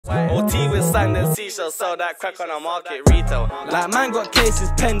OT with sand and seashells, sell that crack on a market retail. Like man got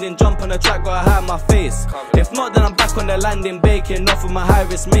cases pending, jump on the track, gotta hide my face. If not, then I'm back on the landing, baking off with my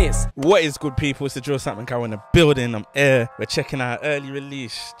high-risk mates. What is good, people? It's the Drill Something Cow in the building. I'm here. We're checking out early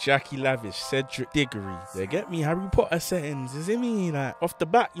release, Jacky Lavish, Cedric Diggory. You get me? Harry Potter settings, is it me? Like off the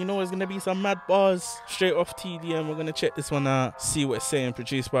bat, you know there's gonna be some mad bars straight off TDM. We're gonna check this one out, see what it's saying,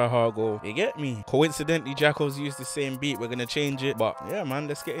 produced by Hargo. You get me? Coincidentally, Jacko's used the same beat. We're gonna change it, but yeah, man,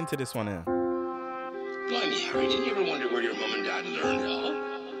 let's get into this one here. Blimey, Harry, did you ever wonder where your mum and dad learned it all?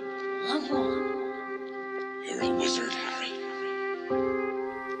 You're a wizard, Harry.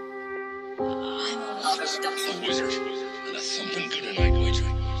 I'm a wizard. A wizard? And that's something good in my poetry.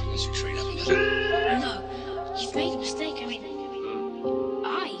 Concentrate up a little. No, you've made a mistake. I mean, I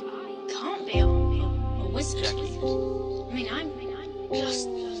can't be a wizard. I mean, I'm just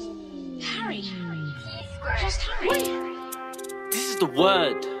Harry. Just Harry. This is the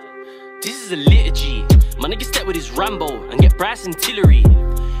word. This is a liturgy. My nigga step with his Rambo and get brass and tillery.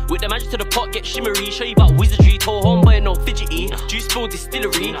 With the magic to the pot, get shimmery. Show you about wizardry. Told homeboy no fidgety. Juice full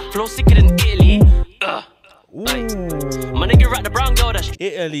distillery. Flow sicker than Italy. My nigga rat the brown girl that's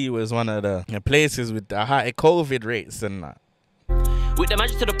Italy was one of the places with the high COVID rates and that. With the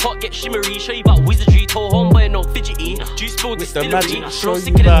magic to the pot, get shimmery. Show you about wizardry. Told homeboy no fidgety. Juice full distillery. Flow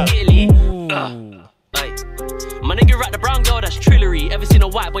sicker than Italy. My nigga rat the brown girl that's trillery. Ever seen a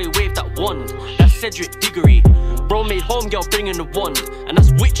white boy wave that wand? That's Cedric Diggory. Bro made homegirl bringing the wand, and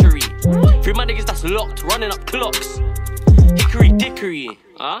that's witchery. Three my niggas that's locked, running up clocks. Hickory dickory,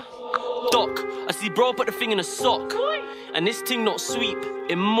 huh? Doc, I see bro put the thing in a sock, and this thing not sweep,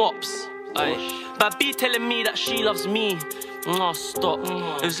 it mops. Bad B telling me that she loves me. Oh, stop.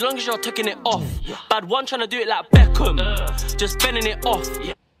 As long as you're taking it off. Bad one trying to do it like Beckham, just bending it off.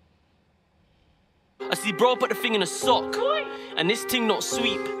 I see bro put the thing in a sock, and this thing not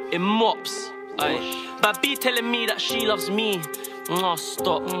sweep, it mops. Bad B telling me that she loves me. Oh,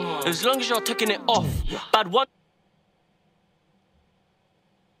 stop. As long as you're taking it off. Bad one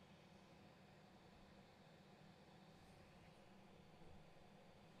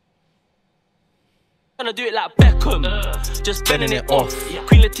trying to do it like Beckham, just bending it off.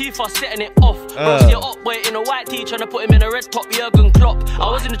 Queen Latifah setting it off. Bro, see it up, boy, in a white tee, trying to put him in a red top, Jurgen Klopp.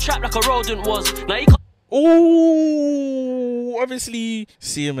 I was in the trap like a rodent was. Now he can't. Ooh, obviously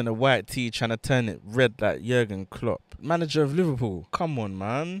see him in a white tee trying to turn it red like Jurgen Klopp, manager of Liverpool. Come on,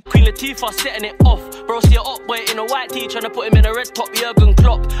 man. Queen Latifah setting it off. Bro, see it up, boy, in a white tee, trying to put him in a red top, Jurgen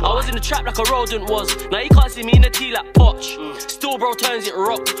Klopp. I was in the trap like a rodent was. Now he can't see me in the tea like Potch. Still, bro, turns it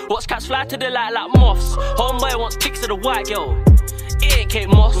rock. Watch cats fly to the light like moths. Homeboy wants pics of the white girl. It ain't Kate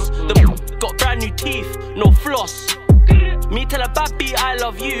Moss. The got brand new teeth, no floss. Me tell a bad B I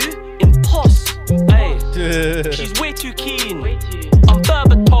love you in POS. Hey, she's way too keen. I'm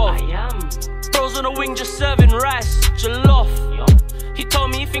Berbatov. Bros on the wing just serving rice, jollof. He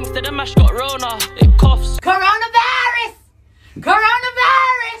told me he thinks that the mash got Rona, it coughs. Coronavirus!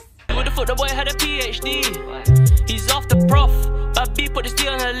 Coronavirus! Would've thought the boy had a PhD. He's off the prof. Bad B put this tea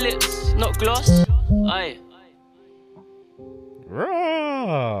on her lips, not gloss. Aye.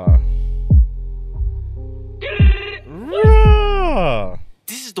 Raw. Raw.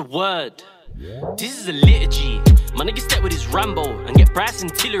 This is the word. This is a liturgy. My nigga step with his Rambo and get brass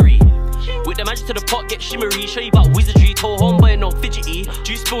and tillery. With the magic to the pot, get shimmery. Show you about wizardry. Told homeboy no fidgety.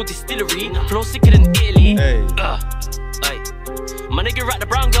 Juice full distillery. Flow sicker than Italy. My nigga rat the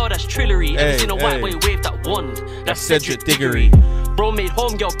brown girl that's trillery. Ever seen a white boy wave that wand? That's Cedric Diggory. Bro made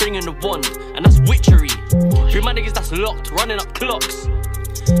homegirl bringing the wand, and that's witchery. Three my niggas that's locked, running up clocks.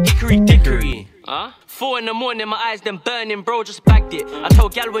 Hickory dickory. 4 in the morning, my eyes then burning, bro, just bagged it. I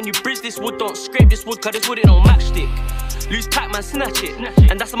told gal when you bridge this wood, don't scrape this wood, cause this wood it don't matchstick. Loose pack, man, snatch it.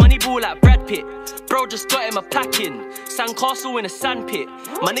 And that's a money ball like Brad Pitt. Bro, just got him a packing. Sandcastle in a sandpit.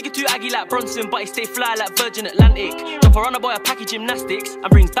 My nigga too aggy like Bronson, but he stay fly like Virgin Atlantic. Drop a runner boy a package gymnastics and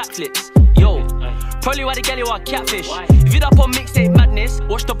brings backflips. Yo, probably why the galley are catfish. Vid up on mixtape madness.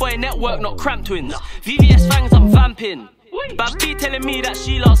 Watch the boy network, not cramp twins. VVS fangs, I'm vamping. Bad B telling me that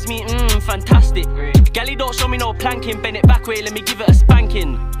she loves me, fantastic. Galley don't show me no planking, bend it back way, let me give it a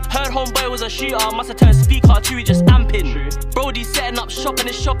spanking. Heard homeboy was a shooter, must have turned speaker to he just amping. Brody's setting up shop in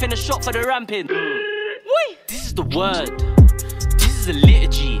the shop in the shop for the ramping. This is the word. This is a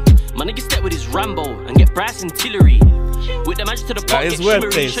liturgy. My nigga step with his Rambo and get brass and tillery. With the magic to the pot, get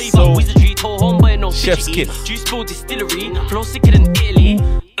shimmery. Show you about wizardry. Told homeboy no fidgety. Juice full distillery. Flow sicker than Italy.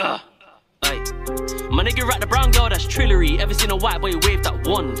 My nigga rat the brown girl that's trillery. Ever seen a white boy wave that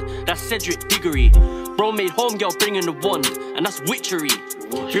wand? That's Cedric Diggory. Bro made homegirl bringing the wand, and that's witchery.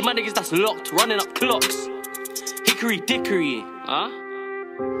 Three my niggas that's locked, running up clocks. Hickory dickory,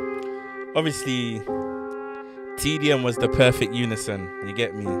 Obviously, TDM was the perfect unison. You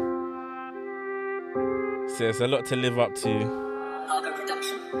get me? So there's a lot to live up to.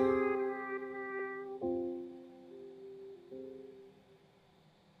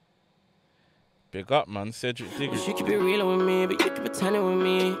 Big up, man. Cedric Diggory. You keep it real with me, but you keep pretending with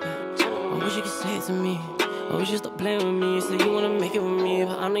me. I wish you could say it to me. I wish you stop playing with me. Say you wanna make it with me,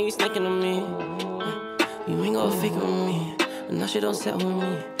 but I know you snaking on me. You ain't gotta fake it with me, and that shit don't set with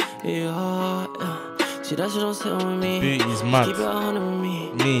me. Yeah. See, that shit don't sit with me. Beauty's mad. Keep it 100 with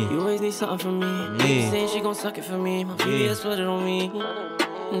me. You always need something from me. Me. Saying she gon' suck it for me. My baby exploded on me.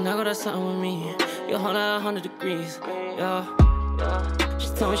 And I got that something with me. You're hot at 100 degrees. Yeah. She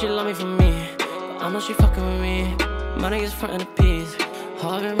told me she love me for me. I know she fucking with me. My niggas frontin' the peace.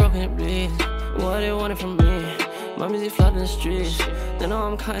 Heart been broken, it bleeds. What they wanted from me. My music flooding the streets. They know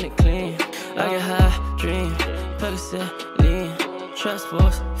I'm kinda clean. I get high, dream. Percocet, lean. Trap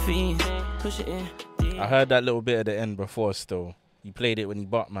sports, fiends. Push it in. I heard that little bit at the end before still. He played it when he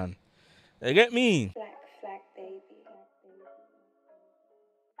bought, man. You get me?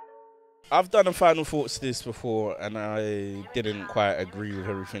 I've done a final thoughts this before and I didn't quite agree with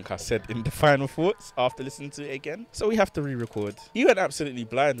everything I said in the final thoughts after listening to it again. So we have to re-record. He went absolutely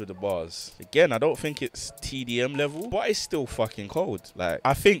blind with the bars. Again, I don't think it's TDM level, but it's still fucking cold. Like,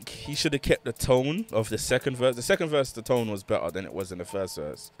 I think he should have kept the tone of the second verse. The second verse, the tone was better than it was in the first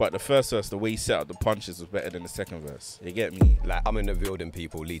verse. But the first verse, the way he set up the punches was better than the second verse. You get me? Like, I'm in the building,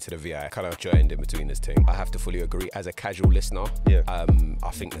 people, LeeToTheVI. Kind of joined in between this thing. I have to fully agree. As a casual listener, yeah.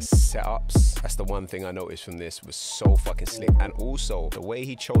 I think the setups, that's the one thing I noticed from this, was so fucking slick. And also, the way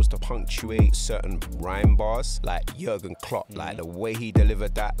he chose to punctuate certain rhyme bars, like Jurgen Klopp, like the way he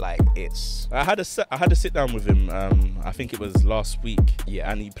delivered that, like, it's... I had to sit down with him, I think it was last week.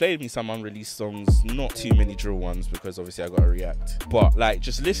 Yeah. And he played me some unreleased songs, not too many drill ones, because obviously I got to react. But, like,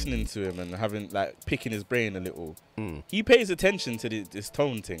 just listening to him and having, like, picking his brain a little, he pays attention to this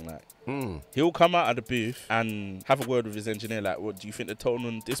tone thing, like. He'll come out of the booth and have a word with his engineer, like, what do you think the tone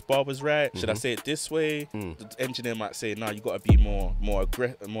on this bar was right? Should I say it this way? The engineer might say, nah, you got to be more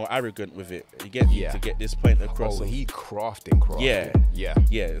arrogant with it. You get to get this point across. Oh, he crafting.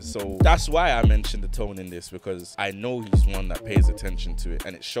 Yeah. So that's why I mentioned the tone in this, because I know he's one that pays attention to it,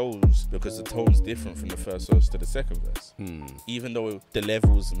 and it shows because the tone's different from the first verse to the second verse. Even though the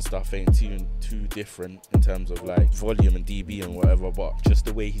levels and stuff ain't too different in terms of like volume and dB and whatever, but just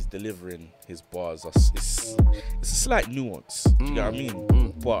the way he's delivering his bars, it's a slight nuance. Do you get what I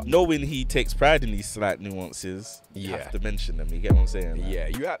mean? But knowing he takes pride in these slight nuances, you have to mention them. You get what I'm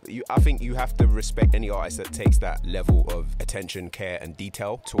saying? Like, I think you have to respect any artist that takes that level of attention, care, and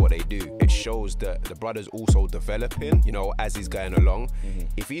detail to what they do. It shows that the brother's also developing, you know, as he's going along.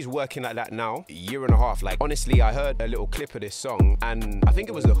 If he's working like that now, a year and a half, like, honestly, I heard a little clip of this song, and I think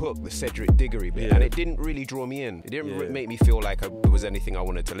it was the hook, the Cedric Diggory bit, and it didn't really draw me in. It didn't make me feel like it was anything I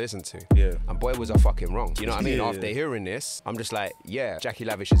wanted to listen to. And boy, was I fucking wrong. You know what I mean? After hearing this, I'm just like, yeah, Jacky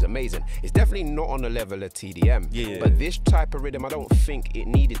Lavish is amazing. It's definitely not on the level of TDM, but this type of rhythm, I don't think it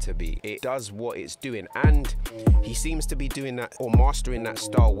needed to be. It does what it's doing, and he seems to be doing that, or mastering that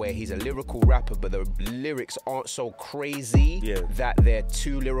style where he's a lyrical rapper, but the lyrics aren't so crazy that they're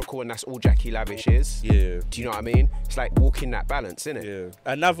too lyrical, and that's all Jacky Lavish is. Do you know what I mean? It's like walking that balance, innit?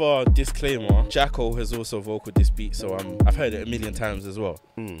 Another disclaimer, Jacko has also vocaled this beat, so I've heard it a million times as well.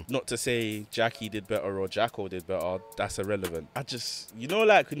 Not to say Jacky did better or Jacko did better, that's irrelevant. I just, you know,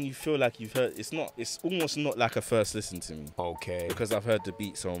 like when you feel like you've heard, it's almost not like a first listen to me. Okay. Because I've heard the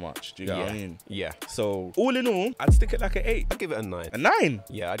beat so much. Do you get what I mean? Yeah. So all in all, I'd stick it like an 8. I'd give it a 9. A 9?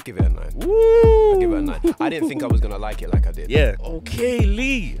 Yeah, I'd give it a 9. Woo! I'd give it a 9. I didn't think I was gonna like it like I did. Yeah. Okay,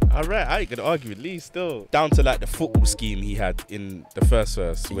 Lee. Alright, I ain't gonna argue with Lee still. Down to like the football scheme he had in the first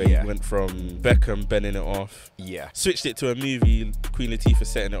verse, where he went from Beckham bending it off. Switched it to a movie, Queen Latifah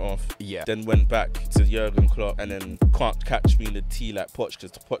setting it off. Then went back to Jurgen Klopp, and then can't catch me in the tea like Poch,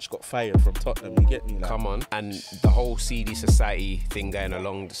 because Poch got fired from Tottenham. You get me? Like, come on. And the whole CD Society thing going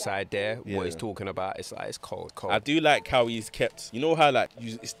alongside there, what he's talking about, it's like, it's cold. I do like how he's kept, you know how like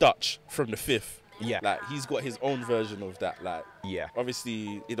it's Dutch from the fifth. Like he's got his own version of that. Like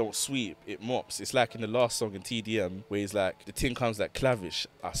obviously it don't sweep, it mops. It's like in the last song in TDM where he's like, the thing comes like Clavish,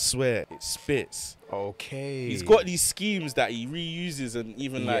 I swear it spits. Okay. He's got these schemes that he reuses, and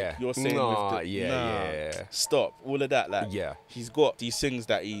even like you're saying with the, stop, all of that. Like he's got these things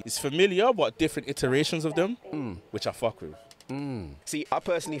that he is familiar, but different iterations of them, which I fuck with. See, I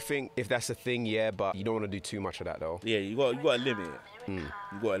personally think if that's a thing, yeah, but you don't want to do too much of that though. Yeah, you got to limit it. You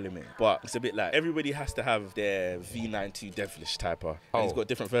got to limit it. But it's a bit like everybody has to have their V92 Devilish type of. And he's got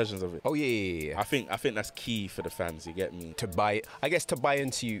different versions of it. Oh yeah. I think that's key for the fans. You get me? To buy, I guess, to buy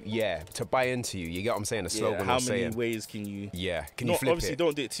into you. Yeah, to buy into you. You get what I'm saying? The slogan. How many ways can you? Yeah. Can you flip obviously it?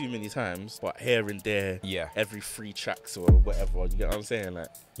 don't do it too many times, but here and there. Yeah. Every 3 tracks or whatever. You get what I'm saying? Like.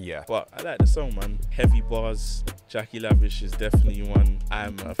 Yeah. But I like the song, man. Heavy bars. Jacky Lavish is definitely one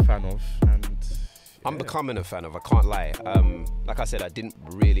I'm a fan of, and. I'm becoming a fan of, I can't lie. Like I said, I didn't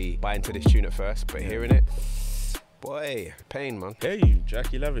really buy into this tune at first, but hearing it, boy, pain, man. Hey,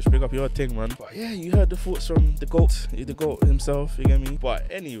 Jacky Lavish, pick up your thing, man. But yeah, you heard the thoughts from the GOAT himself, you get me? But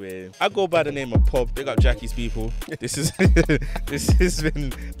anyway, I go by the name of Pob. Big up Jacky's people. This has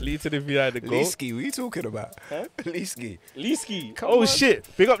been LeeToTheVI, the GOAT. Leeski, what are you talking about? Huh? Leeski. Come on. Shit,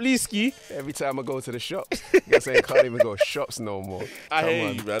 big up Leeski. Every time I go to the shops, I say I can't even go shops no more. I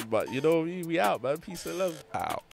hear you, man, but you know, we out, man. Peace and love. Out.